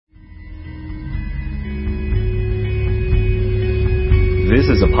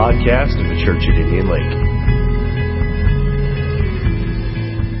This is a podcast of the Church at Indian Lake.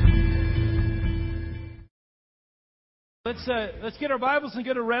 Let's get our Bibles and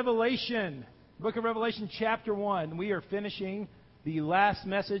go to Revelation. Book of Revelation, chapter 1. We are finishing the last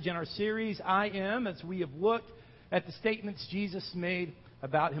message in our series, I Am, as we have looked at the statements Jesus made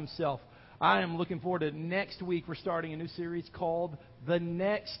about himself. I am looking forward to next week. We're starting a new series called The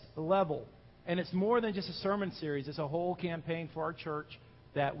Next Level. And it's more than just a sermon series. It's a whole campaign for our church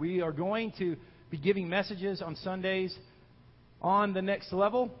that we are going to be giving messages on Sundays on the next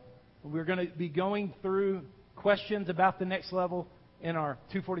level. We're going to be going through questions about the next level in our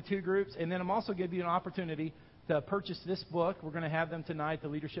 242 groups. And then I'm also giving you an opportunity to purchase this book. We're going to have them tonight, the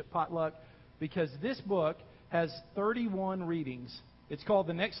Leadership Potluck, because this book has 31 readings. It's called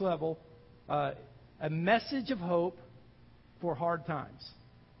The Next Level, A Message of Hope for Hard Times.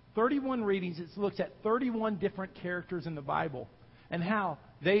 31 readings. It looks at 31 different characters in the Bible and how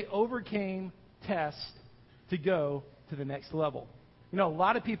they overcame tests to go to the next level. You know, a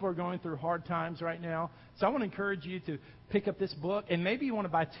lot of people are going through hard times right now. So I want to encourage you to pick up this book. And maybe you want to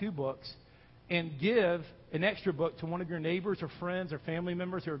buy 2 books and give an extra book to one of your neighbors or friends or family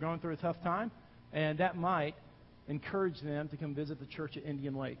members who are going through a tough time. And that might encourage them to come visit the church at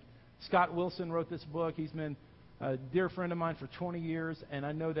Indian Lake. Scott Wilson wrote this book. He's been a dear friend of mine for 20 years, and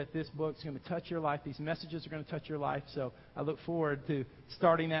I know that this book is going to touch your life. These messages are going to touch your life, so I look forward to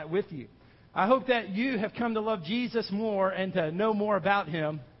starting that with you. I hope that you have come to love Jesus more and to know more about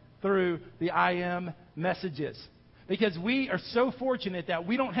Him through the I Am messages, because we are so fortunate that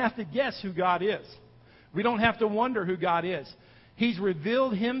we don't have to guess who God is. We don't have to wonder who God is. He's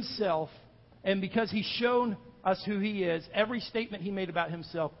revealed Himself, and because He's shown us who He is, every statement He made about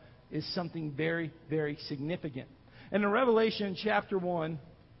Himself is something very, very significant. And in Revelation chapter 1,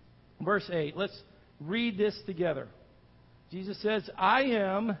 verse 8, let's read this together. Jesus says, I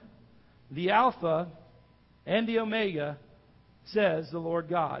am the Alpha and the Omega, says the Lord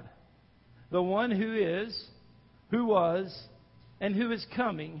God, the one who is, who was, and who is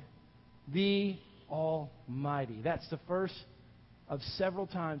coming, the Almighty. That's the first of several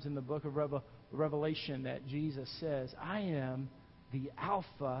times in the book of Revelation that Jesus says, I am the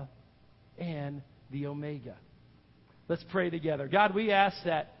Alpha and the Omega. Let's pray together. God, we ask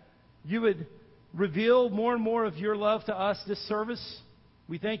that you would reveal more and more of your love to us this service.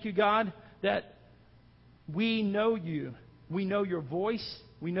 We thank you, God, that we know you. We know your voice.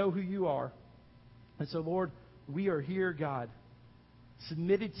 We know who you are. And so, Lord, we are here, God,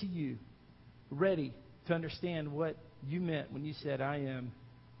 submitted to you, ready to understand what you meant when you said, I am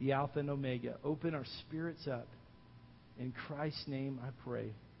the Alpha and Omega. Open our spirits up. In Christ's name I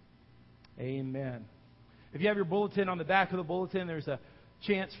pray. Amen. If you have your bulletin, on the back of the bulletin, there's a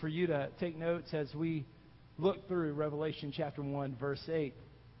chance for you to take notes as we look through Revelation chapter 1, verse 8.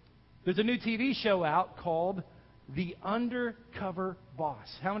 There's a new TV show out called The Undercover Boss.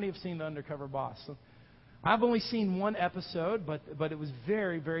 How many have seen The Undercover Boss? I've only seen one episode, but it was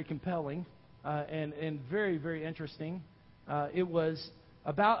very, very compelling and very, very interesting. It was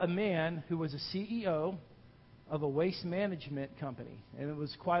about a man who was a CEO of a waste management company. And it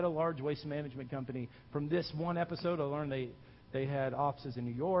was quite a large waste management company. From this one episode, I learned they had offices in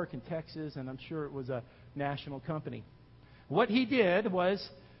New York and Texas, and I'm sure it was a national company. What he did was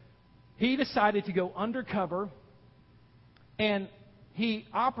he decided to go undercover, and he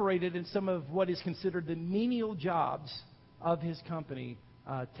operated in some of what is considered the menial jobs of his company,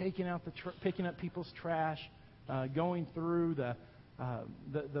 picking up people's trash, going through the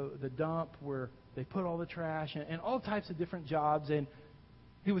dump where they put all the trash, and all types of different jobs. And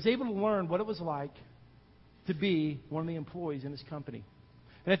he was able to learn what it was like to be one of the employees in his company.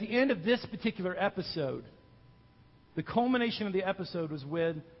 And at the end of this particular episode, the culmination of the episode was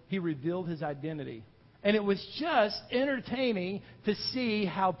when he revealed his identity. And it was just entertaining to see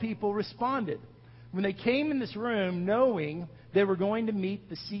how people responded. When they came in this room knowing they were going to meet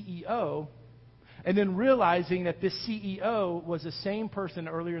the CEO, and then realizing that this CEO was the same person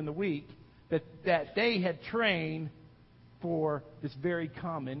earlier in the week that they had trained for this very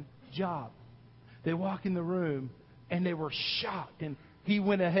common job. They walk in the room and they were shocked. And he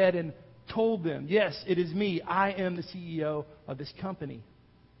went ahead and told them, yes, it is me. I am the CEO of this company.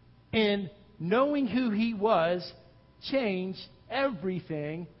 And knowing who he was changed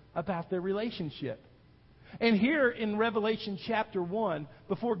everything about their relationship. And here in Revelation chapter 1,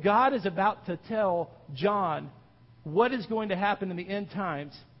 before God is about to tell John what is going to happen in the end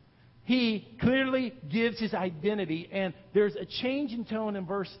times, he clearly gives his identity. And there's a change in tone in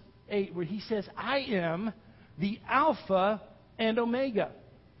verse 8 where he says, I am the Alpha and Omega.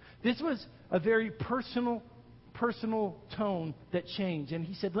 This was a very personal personal tone that changed. And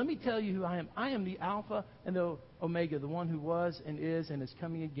he said, let me tell you who I am. I am the Alpha and the Omega, the one who was and is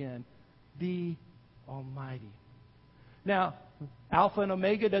coming again, the Almighty. Now, Alpha and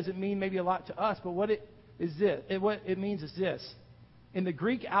Omega doesn't mean maybe a lot to us, but what it means is this. In the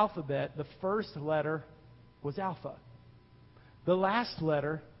Greek alphabet, the first letter was Alpha. The last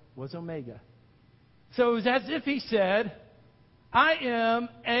letter was Omega. So it was as if he said, I am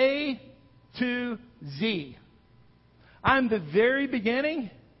A to Z. I'm the very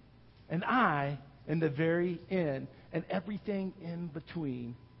beginning, and I am the very end. And everything in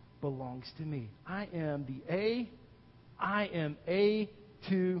between belongs to me. I am A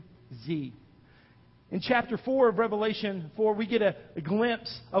to Z. In chapter 4 of Revelation 4, we get a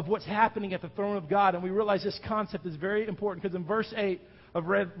glimpse of what's happening at the throne of God. And we realize this concept is very important because in verse 8 of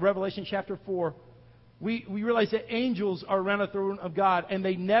Revelation chapter 4, we realize that angels are around the throne of God. And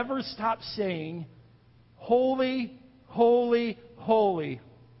they never stop saying, Holy, holy, holy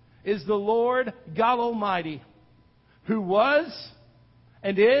is the Lord God Almighty, who was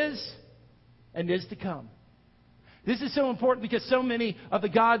and is to come. This is so important because so many of the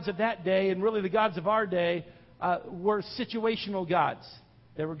gods of that day, and really the gods of our day, were situational gods.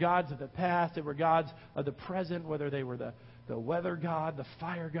 They were gods of the past. They were gods of the present, whether they were the weather god, the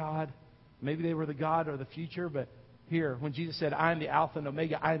fire god. Maybe they were the god of the future. But here, when Jesus said, I am the Alpha and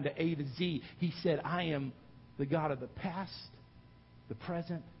Omega, I am the A to Z, he said, I am the God of the past, the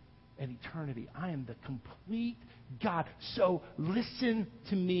present, and eternity. I am the complete God. So listen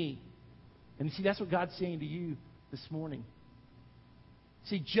to me. And you see, that's what God's saying to you this morning.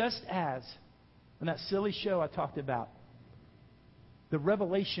 See, just as in that silly show I talked about, the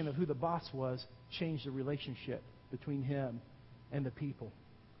revelation of who the boss was changed the relationship between him and the people.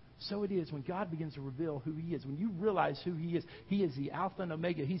 So it is when God begins to reveal who he is. When you realize who he is the Alpha and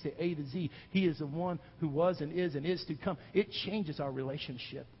Omega. He's the A to Z. He is the one who was and is to come. It changes our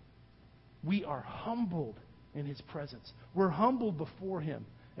relationship. We are humbled in his presence. We're humbled before him.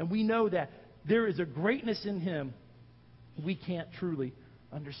 And we know that there is a greatness in him we can't truly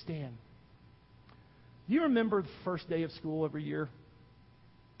understand. Do you remember the first day of school every year?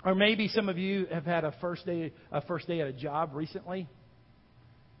 Or maybe some of you have had a first day at a job recently.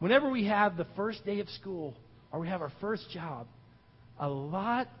 Whenever we have the first day of school or we have our first job, a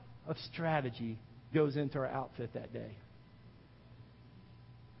lot of strategy goes into our outfit that day.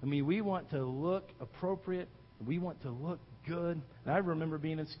 I mean, we want to look appropriate. We want to look good. And I remember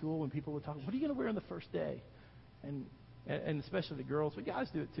being in school when people would talk, what are you going to wear on the first day? And especially the girls, but guys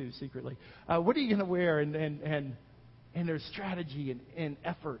do it too secretly. What are you going to wear? And there's strategy and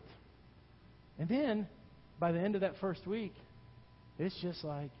effort. And then, by the end of that first week, it's just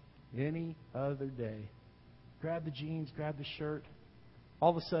like any other day. Grab the jeans, grab the shirt.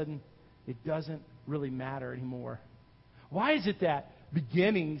 All of a sudden, it doesn't really matter anymore. Why is it that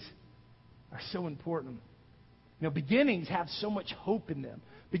beginnings are so important? You know, beginnings have so much hope in them.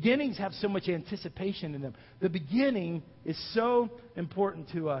 Beginnings have so much anticipation in them. The beginning is so important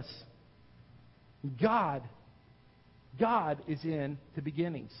to us. God is in the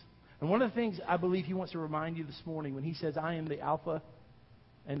beginnings. And one of the things I believe he wants to remind you this morning when he says, I am the Alpha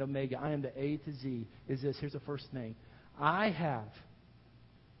and Omega, I am the A to Z, is this. Here's the first thing. I have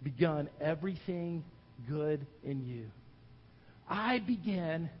begun everything good in you. I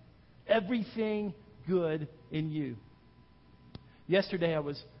began everything good in you. Yesterday I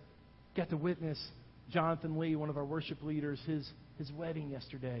got to witness Jonathan Lee, one of our worship leaders, his wedding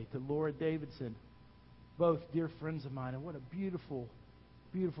yesterday to Laura Davidson. Both dear friends of mine. And what a beautiful,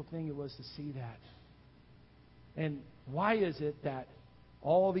 beautiful thing it was to see that. And why is it that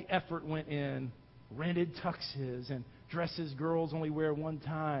all the effort went in rented tuxes and dresses girls only wear one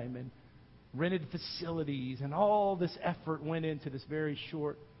time and rented facilities and all this effort went into this very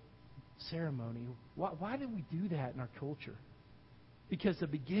short ceremony? Why did we do that in our culture? Because the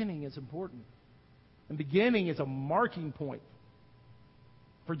beginning is important. And beginning is a marking point.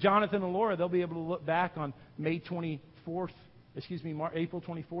 For Jonathan and Laura, they'll be able to look back on April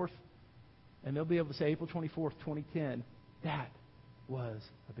 24th, and they'll be able to say, April 24th, 2010, that was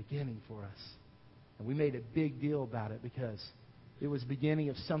a beginning for us. And we made a big deal about it because it was the beginning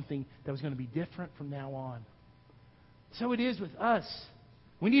of something that was going to be different from now on. So it is with us.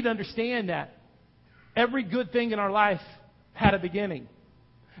 We need to understand that every good thing in our life had a beginning.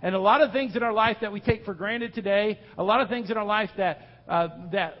 And a lot of things in our life that we take for granted today, a lot of things in our life that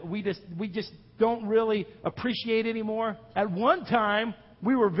we just don't really appreciate anymore, at one time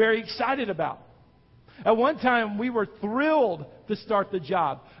we were very excited about. At one time we were thrilled to start the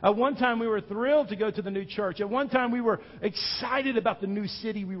job. At one time we were thrilled to go to the new church. At one time we were excited about the new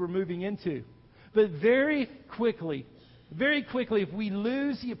city we were moving into. But very quickly, if we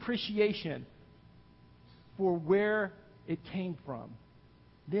lose the appreciation for where it came from,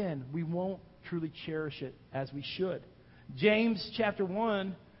 then we won't truly cherish it as we should. James chapter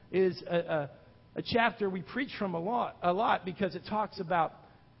 1 is a chapter we preach from a lot because it talks about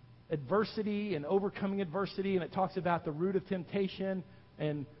adversity and overcoming adversity, and it talks about the root of temptation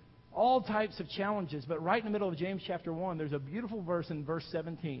and all types of challenges. But right in the middle of James chapter 1, there's a beautiful verse in verse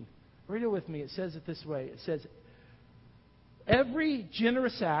 17. Read it with me. It says it this way. It says, every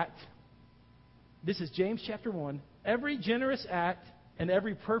generous act, this is James chapter 1, every generous act and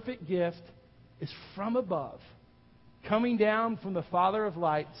every perfect gift is from above, coming down from the Father of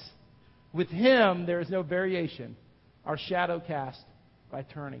lights. With Him there is no variation, our shadow cast by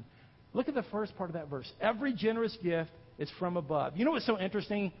turning. Look at the first part of that verse. Every generous gift is from above. You know what's so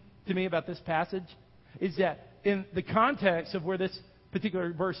interesting to me about this passage? Is that in the context of where this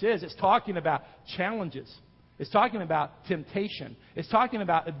particular verse is, it's talking about challenges. It's talking about temptation. It's talking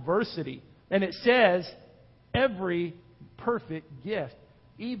about adversity. And it says, every perfect gift,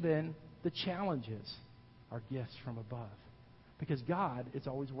 even the challenges, are gifts from above. Because God is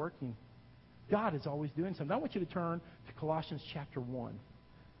always working. God is always doing something. I want you to turn to Colossians chapter 1.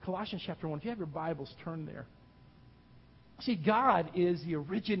 Colossians chapter 1. If you have your Bibles, turn there. See, God is the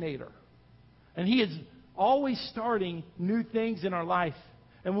originator. And He is always starting new things in our life.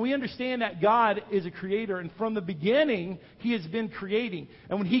 And when we understand that God is a creator, and from the beginning, He has been creating.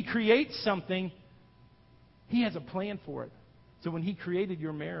 And when He creates something, He has a plan for it. So when He created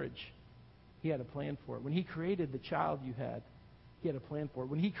your marriage, He had a plan for it. When He created the child you had, He had a plan for it.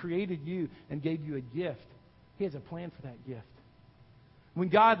 When He created you and gave you a gift, He has a plan for that gift. When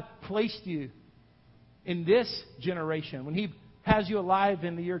God placed you in this generation, when He has you alive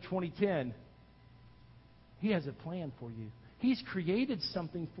in the year 2010, He has a plan for you. He's created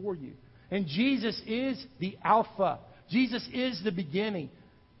something for you. And Jesus is the Alpha. Jesus is the beginning.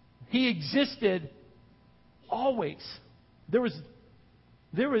 He existed always. There was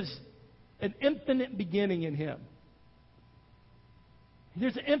an infinite beginning in Him.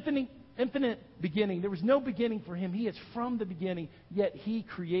 There's an infinite beginning. There was no beginning for Him. He is from the beginning, yet He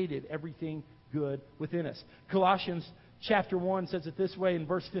created everything good within us. Colossians chapter 1 says it this way in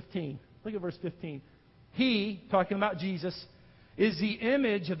verse 15. Look at verse 15. He, talking about Jesus, is the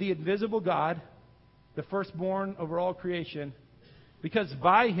image of the invisible God, the firstborn over all creation, because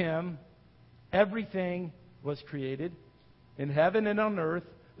by Him everything was created, in heaven and on earth,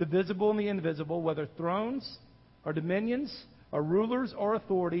 the visible and the invisible, whether thrones or dominions or rulers or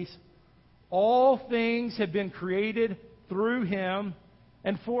authorities. All things have been created through Him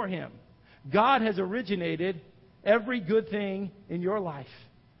and for Him. God has originated every good thing in your life.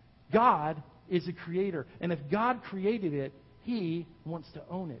 God is a creator. And if God created it, He wants to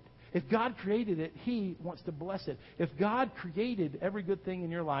own it. If God created it, He wants to bless it. If God created every good thing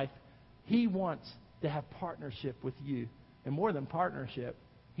in your life, He wants to have partnership with you. And more than partnership,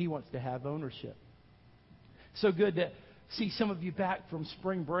 He wants to have ownership. So good to see some of you back from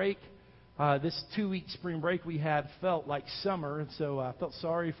spring break. This 2-week spring break we had felt like summer. And so I felt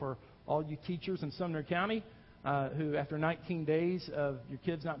sorry for all you teachers in Sumner County who, after 19 days of your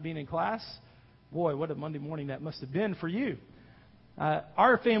kids not being in class, boy, what a Monday morning that must have been for you.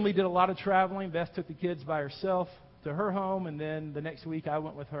 Our family did a lot of traveling. Beth took the kids by herself to her home, and then the next week I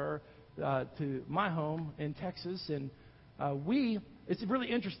went with her to my home in Texas. And it's really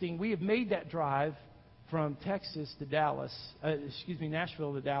interesting. We have made that drive from Texas to Dallas,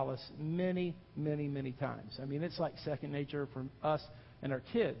 Nashville to Dallas many, many, many times. I mean, it's like second nature for us and our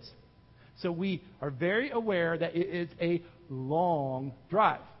kids. So we are very aware that it is a long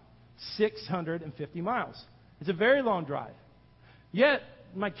drive, 650 miles. It's a very long drive. Yet,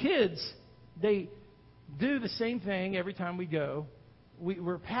 my kids, they do the same thing every time we go.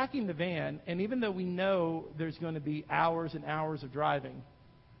 We're packing the van, and even though we know there's going to be hours and hours of driving,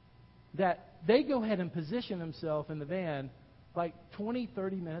 that they go ahead and position themselves in the van like 20,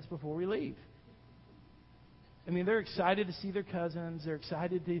 30 minutes before we leave. I mean, they're excited to see their cousins. They're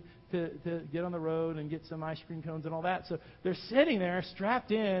excited to get on the road and get some ice cream cones and all that. So they're sitting there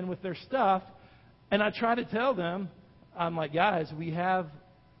strapped in with their stuff, and I try to tell them, I'm like, guys, we have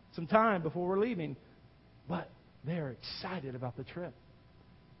some time before we're leaving. But they're excited about the trip.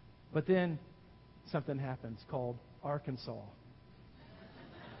 But then something happens called Arkansas.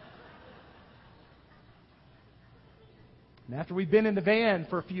 And after we've been in the van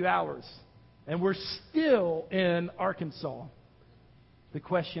for a few hours, and we're still in Arkansas, the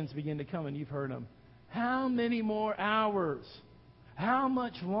questions begin to come, and you've heard them. How many more hours? How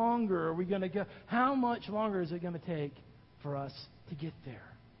much longer are we going to go? How much longer is it going to take for us to get there?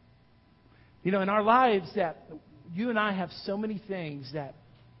 You know, in our lives, that you and I have so many things that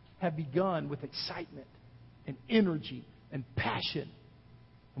have begun with excitement and energy and passion.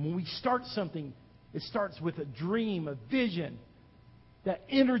 And when we start something, it starts with a dream, a vision, that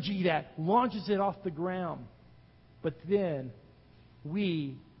energy that launches it off the ground. But then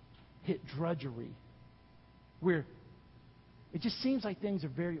we hit drudgery, where it just seems like things are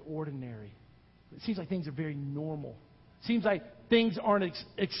very ordinary. It seems like things are very normal. It seems like things aren't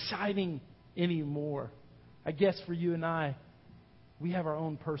exciting anymore. I guess for you and I, we have our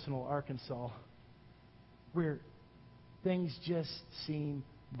own personal Arkansas, where things just seem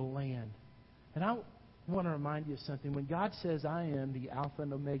bland. And I want to remind you of something. When God says, I am the Alpha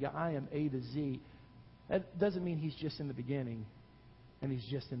and Omega, I am A to Z, that doesn't mean He's just in the beginning and He's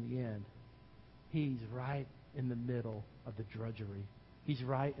just in the end. He's right in the middle of the drudgery. He's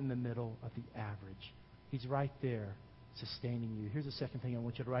right in the middle of the average. He's right there sustaining you. Here's the second thing I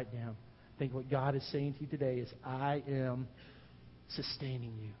want you to write down. I think what God is saying to you today is, I am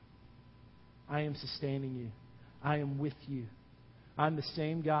sustaining you. I am sustaining you. I am with you. I'm the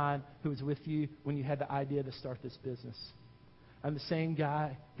same God who was with you when you had the idea to start this business. I'm the same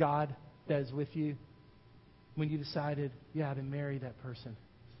God that is with you when you decided, to marry that person.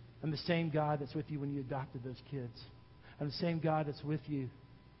 I'm the same God that's with you when you adopted those kids. I'm the same God that's with you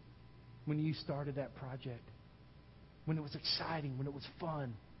when you started that project, when it was exciting, when it was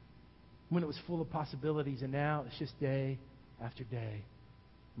fun, when it was full of possibilities, and now it's just day after day,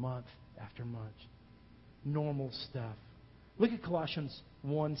 month after month. Normal stuff. Look at Colossians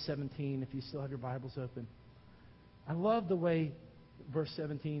 1:17 if you still have your Bibles open. I love the way verse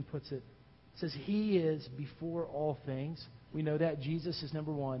 17 puts it. It says, He is before all things. We know that. Jesus is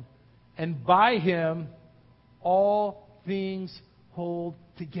number one. And by Him, all things hold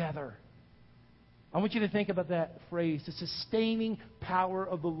together. I want you to think about that phrase, the sustaining power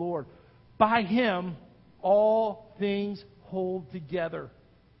of the Lord. By Him, all things hold together.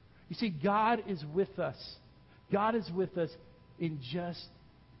 You see, God is with us. God is with us in just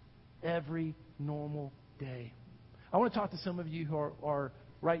every normal day. I want to talk to some of you who are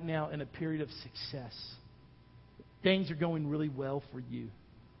right now in a period of success. Things are going really well for you.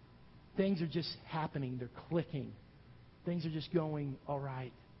 Things are just happening. They're clicking. Things are just going all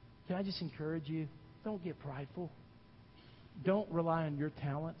right. Can I just encourage you? Don't get prideful. Don't rely on your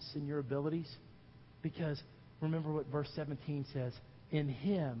talents and your abilities, because remember what verse 17 says. In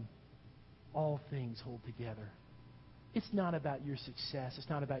Him, all things hold together. It's not about your success. It's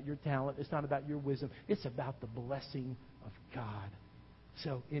not about your talent. It's not about your wisdom. It's about the blessing of God.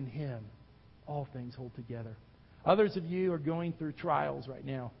 So in Him, all things hold together. Others of you are going through trials right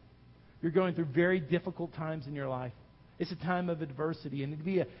now. You're going through very difficult times in your life. It's a time of adversity, and it'd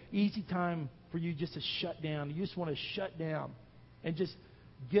be an easy time for you just to shut down. You just want to shut down and just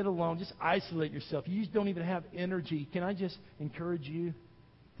get alone. Just isolate yourself. You just don't even have energy. Can I just encourage you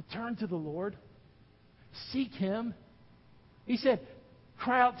to turn to the Lord? Seek Him. He said,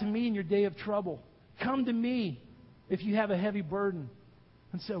 cry out to me in your day of trouble. Come to me if you have a heavy burden.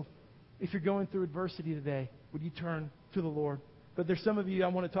 And so, if you're going through adversity today, would you turn to the Lord? But there's some of you I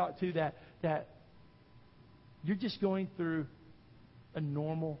want to talk to that you're just going through a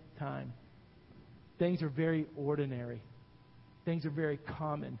normal time. Things are very ordinary. Things are very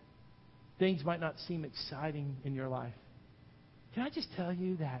common. Things might not seem exciting in your life. Can I just tell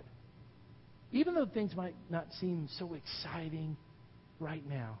you that even though things might not seem so exciting right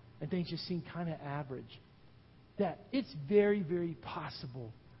now, and things just seem kind of average, that it's very, very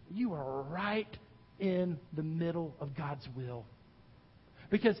possible you are right in the middle of God's will.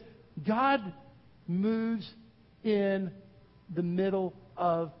 Because God moves in the middle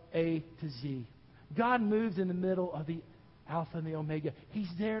of A to Z. God moves in the middle of the Alpha and the Omega. He's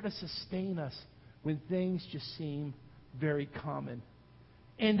there to sustain us when things just seem very common.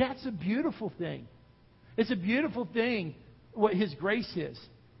 And that's a beautiful thing. It's a beautiful thing what His grace is.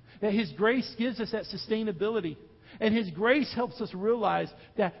 That His grace gives us that sustainability. And His grace helps us realize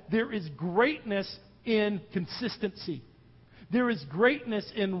that there is greatness in consistency. There is greatness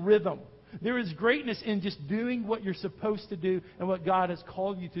in rhythm. There is greatness in just doing what you're supposed to do and what God has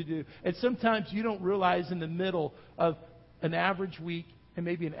called you to do. And sometimes you don't realize in the middle of an average week and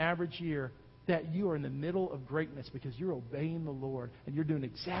maybe an average year that you are in the middle of greatness because you're obeying the Lord and you're doing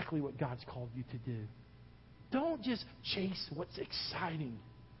exactly what God's called you to do. Don't just chase what's exciting.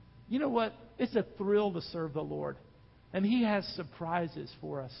 You know what? It's a thrill to serve the Lord. And He has surprises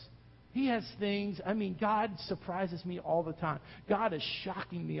for us. He has things. God surprises me all the time. God is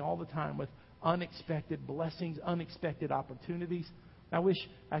shocking me all the time with unexpected blessings, unexpected opportunities. I wish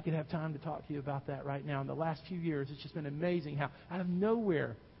I could have time to talk to you about that right now. In the last few years, it's just been amazing how out of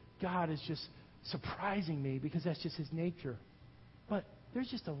nowhere God is just surprising me because that's just His nature. But there's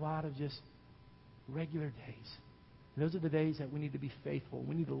just a lot of just regular days. And those are the days that we need to be faithful.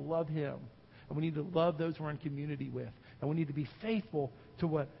 We need to love Him. And we need to love those we're in community with. And we need to be faithful to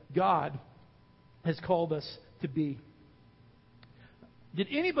what God has called us to be. Did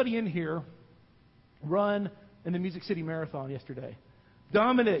anybody in here run in the Music City Marathon yesterday?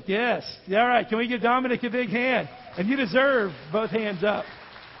 Dominic, yes. All right, can we give Dominic a big hand? And you deserve both hands up.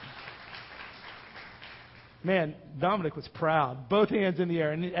 Man, Dominic was proud. Both hands in the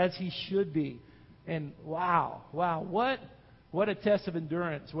air, and as he should be. And wow, what a test of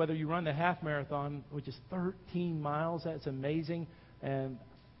endurance. Whether you run the half marathon, which is 13 miles, that's amazing, and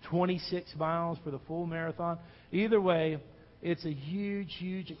 26 miles for the full marathon. Either way, it's a huge,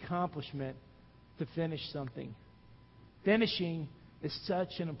 huge accomplishment to finish something. Finishing is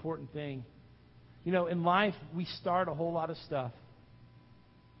such an important thing. You know, in life, we start a whole lot of stuff.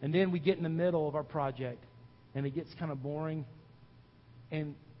 And then we get in the middle of our project. And it gets kind of boring.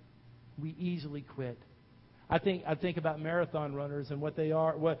 And we easily quit. I think about marathon runners and what they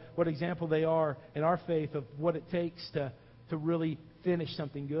are, what example they are in our faith of what it takes to really finish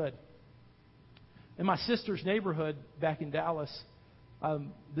something good. In my sister's neighborhood back in Dallas,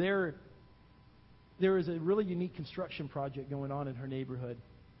 there is a really unique construction project going on in her neighborhood.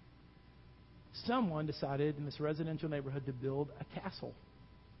 Someone decided in this residential neighborhood to build a castle.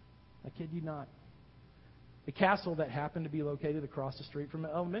 I kid you not. A castle that happened to be located across the street from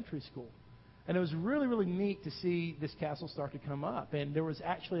an elementary school. And it was really, really neat to see this castle start to come up. And there was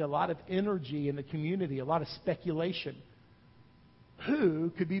actually a lot of energy in the community, a lot of speculation.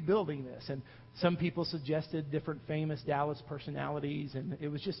 Who could be building this? And some people suggested different famous Dallas personalities. And it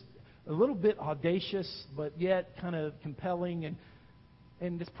was just a little bit audacious, but yet kind of compelling.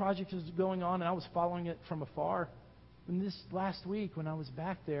 And this project was going on, and I was following it from afar. And this last week, when I was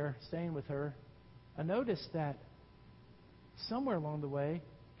back there staying with her, I noticed that somewhere along the way,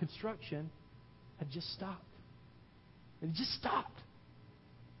 construction had just stopped. It just stopped.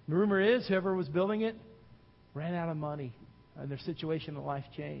 The rumor is whoever was building it ran out of money, and their situation in life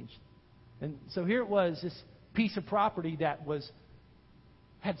changed. And so here it was, this piece of property that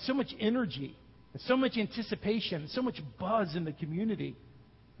had so much energy, and so much anticipation, so much buzz in the community,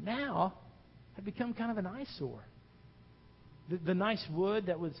 now had become kind of an eyesore. The nice wood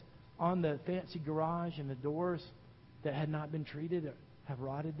that was on the fancy garage and the doors that had not been treated have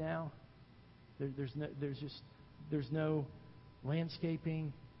rotted now. There's no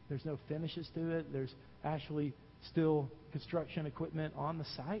landscaping. There's no finishes to it. There's actually still construction equipment on the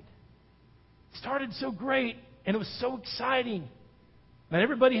site. It started so great, and it was so exciting. And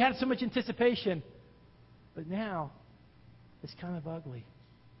everybody had so much anticipation. But now, it's kind of ugly.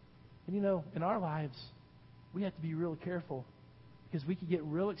 And you know, in our lives, we have to be real careful. Because we can get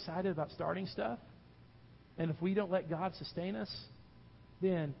real excited about starting stuff. And if we don't let God sustain us,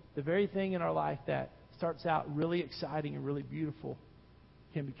 then the very thing in our life that starts out really exciting and really beautiful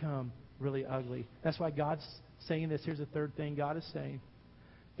can become really ugly. That's why God's saying this. Here's the third thing God is saying.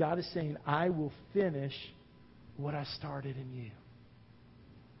 God is saying, I will finish what I started in you.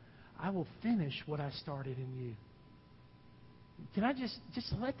 I will finish what I started in you. Can I just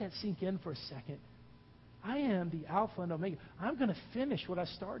let that sink in for a second? I am the Alpha and Omega. I'm going to finish what I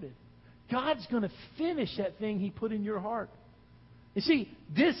started. God's going to finish that thing He put in your heart. You see,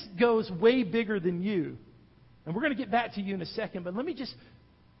 this goes way bigger than you. And we're going to get back to you in a second, but let me just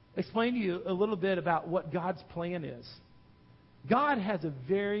explain to you a little bit about what God's plan is. God has a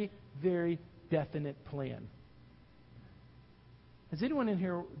very, very definite plan. Does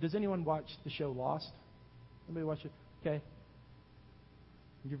anyone watch the show Lost? Anybody watch it? Okay.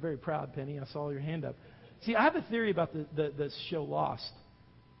 You're very proud, Penny. I saw your hand up. See, I have a theory about the show Lost.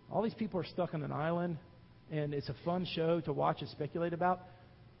 All these people are stuck on an island, and it's a fun show to watch and speculate about.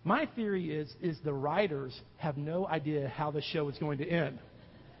 My theory is the writers have no idea how the show is going to end.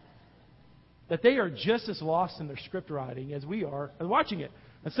 That they are just as lost in their script writing as we are watching it.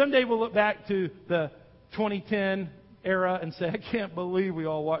 And someday we'll look back to the 2010 era and say, I can't believe we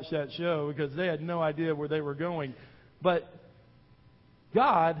all watched that show because they had no idea where they were going. But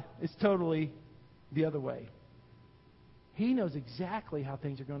God is totally the other way. He knows exactly how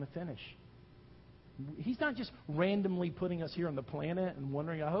things are going to finish. He's not just randomly putting us here on the planet and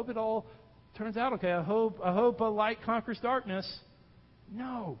wondering, I hope it all turns out okay. I hope a light conquers darkness.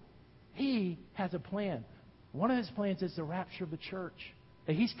 No. He has a plan. One of His plans is the rapture of the church.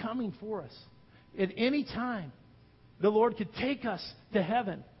 That He's coming for us. At any time, the Lord could take us to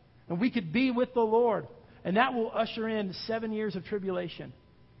heaven. And we could be with the Lord. And that will usher in 7 years of tribulation.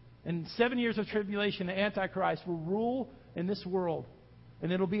 And 7 years of tribulation, the Antichrist will rule in this world.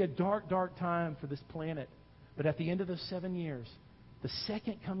 And it'll be a dark, dark time for this planet. But at the end of those 7 years, the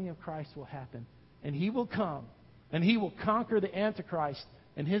second coming of Christ will happen. And He will come. And He will conquer the Antichrist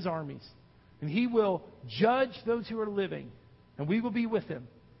and his armies. And He will judge those who are living. And we will be with Him.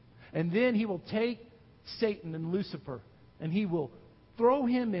 And then He will take Satan and Lucifer. And He will throw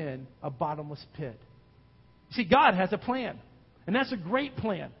him in a bottomless pit. See, God has a plan. And that's a great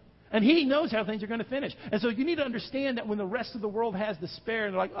plan. And He knows how things are going to finish. And so you need to understand that when the rest of the world has despair,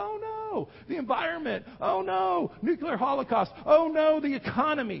 and they're like, oh no, the environment, oh no, nuclear holocaust, oh no, the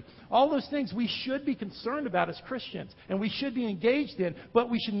economy. All those things we should be concerned about as Christians. And we should be engaged in. But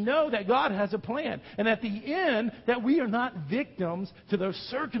we should know that God has a plan. And at the end, that we are not victims to those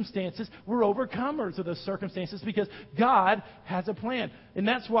circumstances. We're overcomers of those circumstances because God has a plan. And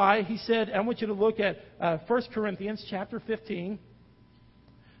that's why He said, I want you to look at 1 Corinthians chapter 15.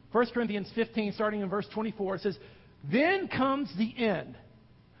 1 Corinthians 15, starting in verse 24, it says, then comes the end,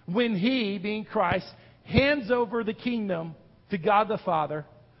 when He, being Christ, hands over the kingdom to God the Father,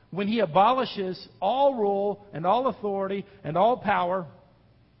 when He abolishes all rule and all authority and all power,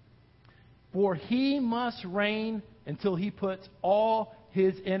 for He must reign until He puts all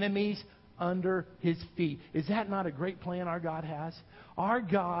His enemies under His feet. Is that not a great plan our God has? Our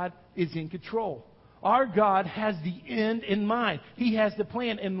God is in control. Our God has the end in mind. He has the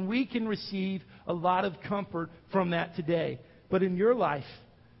plan, and we can receive a lot of comfort from that today. But in your life,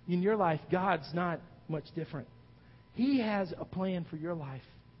 God's not much different. He has a plan for your life.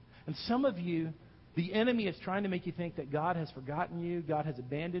 And some of you, the enemy is trying to make you think that God has forgotten you, God has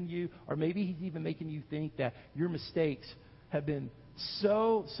abandoned you, or maybe he's even making you think that your mistakes have been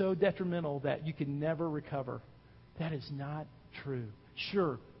so detrimental that you can never recover. That is not true.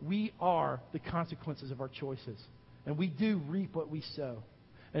 Sure, we are the consequences of our choices. And we do reap what we sow.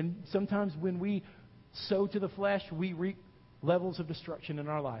 And sometimes when we sow to the flesh, we reap levels of destruction in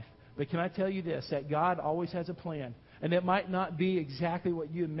our life. But can I tell you this, that God always has a plan. And it might not be exactly what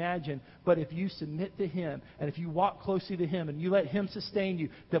you imagine, but if you submit to Him, and if you walk closely to Him, and you let Him sustain you,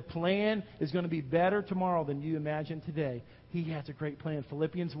 the plan is going to be better tomorrow than you imagine today. He has a great plan.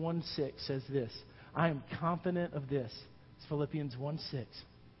 Philippians 1:6 says this, I am confident of this. Philippians 1:6,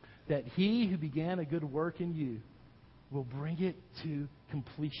 that He who began a good work in you will bring it to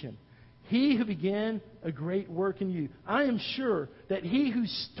completion. He who began a great work in you. I am sure that He who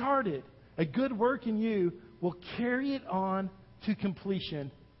started a good work in you will carry it on to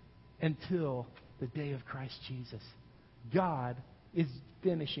completion until the day of Christ Jesus. God is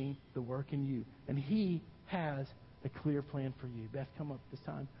finishing the work in you, and He has a clear plan for you. Beth, come up this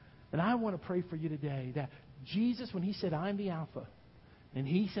time. And I want to pray for you today that Jesus, when He said, I am the Alpha, and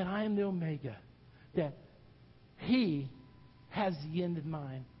He said, I am the Omega, that He has the end in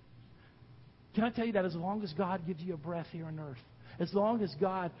mind. Can I tell you that as long as God gives you a breath here on earth, as long as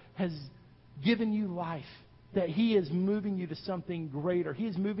God has given you life, that He is moving you to something greater. He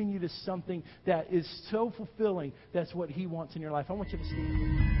is moving you to something that is so fulfilling. That's what He wants in your life. I want you to stand with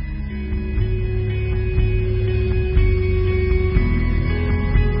me.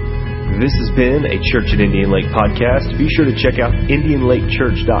 This has been a Church at Indian Lake podcast. Be sure to check out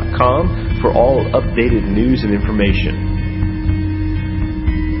IndianLakeChurch.com for all updated news and information.